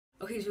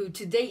Okay, so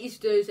today is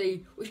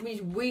Thursday, which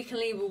means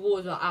weekly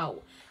rewards are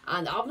out.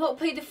 And I've not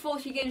played the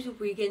 40 games this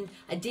weekend,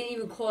 I didn't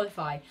even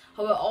qualify.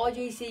 However,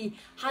 RJC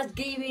has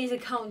given me his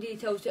account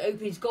details to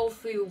open his Golf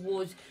 3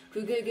 rewards.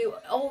 We're going to go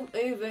all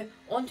over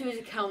onto his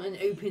account and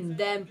open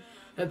them.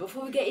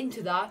 Before we get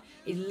into that,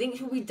 his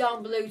links will be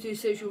down below to his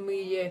social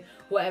media,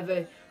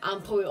 whatever,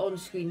 and put it on the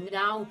screen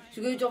now.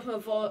 So go drop him a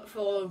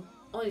follow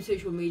on his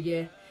social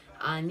media.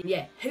 And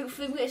yeah,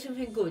 hopefully we get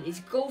something good. It's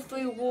Golf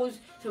 3 rewards,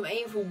 so I'm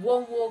aiming for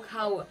one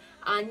walkout.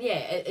 And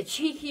yeah, a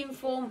cheeky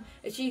inform,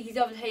 a cheeky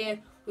double here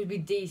would be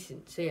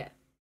decent. So yeah.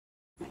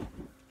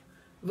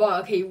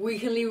 Right, okay,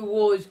 weekly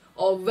rewards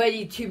are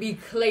ready to be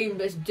claimed.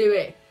 Let's do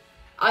it.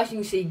 As you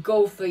can see,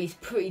 Golf 3 is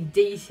pretty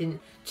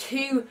decent.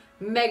 2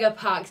 mega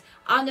packs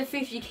and a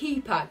 50 key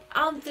pack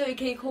and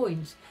 30k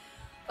coins.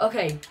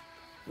 Okay,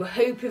 we're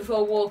hoping for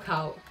a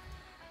walkout.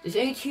 There's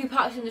only 2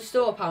 packs in the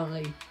store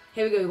apparently.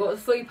 Here we go, we've got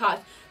the 3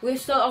 packs. We're going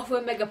to start off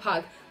with a mega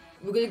pack.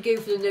 We're going to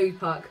go for the nose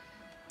pack.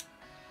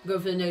 Go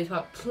for the nose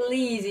pack.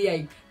 Please,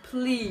 EA.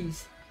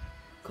 Please.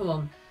 Come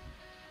on.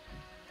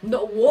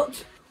 Not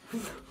what?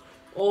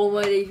 Oh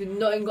my days, we've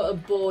not even got a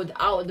board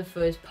out of the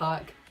first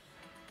pack.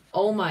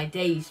 Oh my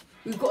days.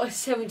 We've got a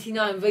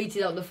 79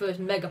 rated out of the first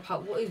mega pack.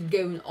 What is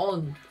going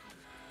on?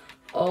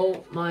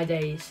 Oh my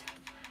days.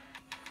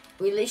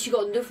 We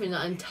literally got nothing in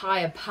that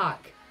entire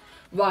pack.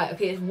 Right,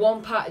 okay, it's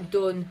 1 pack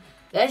done.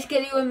 Let's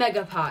get you a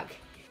mega pack.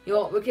 You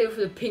know what, we're going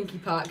for the pinky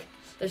pack.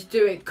 Let's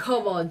do it,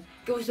 come on.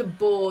 Give us a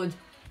board.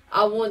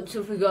 I want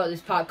something good out of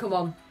this pack, come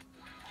on.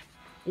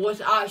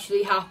 What's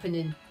actually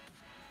happening?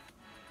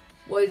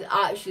 What is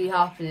actually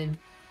happening?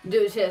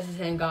 Don't say it's the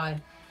same guy.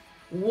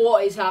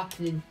 What is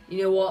happening?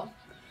 You know what?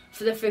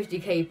 For the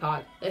 50k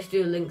pack, let's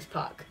do a links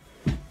pack.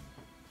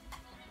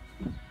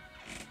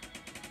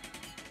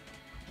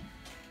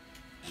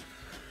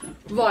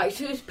 Right,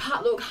 so this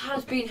pack look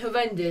has been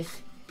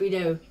horrendous. But you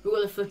know, we've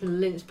got the flipping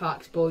links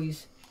packs,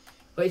 boys.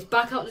 But it's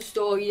back out the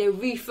store, you know,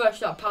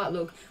 refresh that pack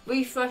look.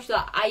 Refresh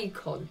that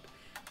icon.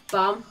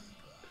 Bam.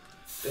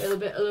 A little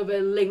bit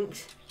of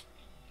links.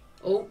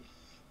 Oh.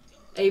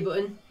 A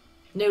button.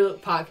 No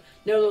look pack.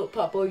 No look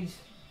pack, boys.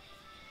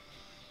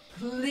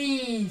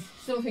 Please,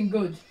 something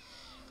good.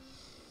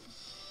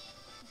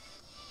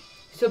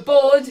 So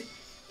board,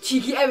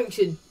 Cheeky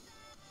Ericsson.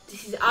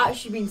 This has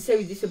actually been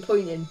so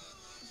disappointing.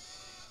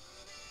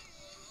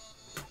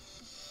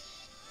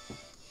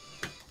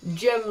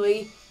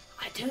 Generally,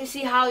 I don't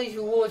see how these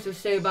rewards are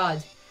so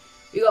bad.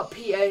 We got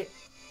Peter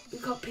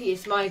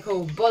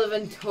Schmeichel,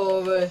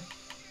 Bonaventura.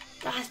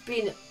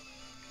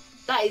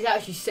 That is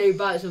actually so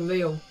bad, it's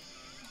unreal.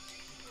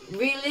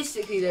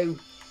 Realistically though,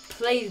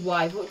 plays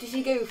wise, what does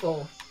he go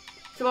for?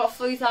 It's about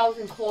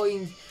 3,000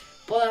 coins.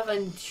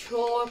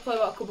 Bonaventura, probably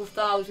about a couple of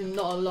thousand,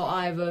 not a lot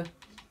either.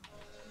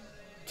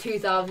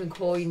 2,000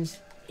 coins.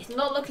 It's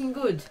not looking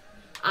good.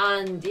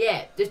 And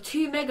yeah, the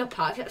 2 mega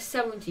packs, that's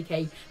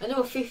 70k,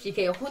 another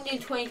 50k,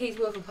 120k's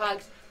worth of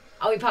packs,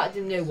 and we packed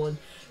in no one.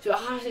 So it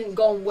hasn't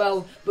gone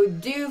well,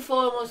 but do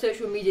follow him on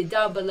social media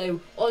down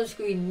below, on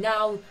screen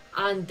now,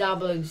 and down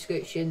below in the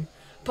description.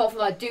 Apart from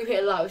that, do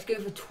hit a like, let's go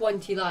for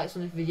 20 likes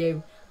on this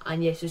video,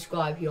 and yeah,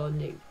 subscribe if you're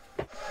new.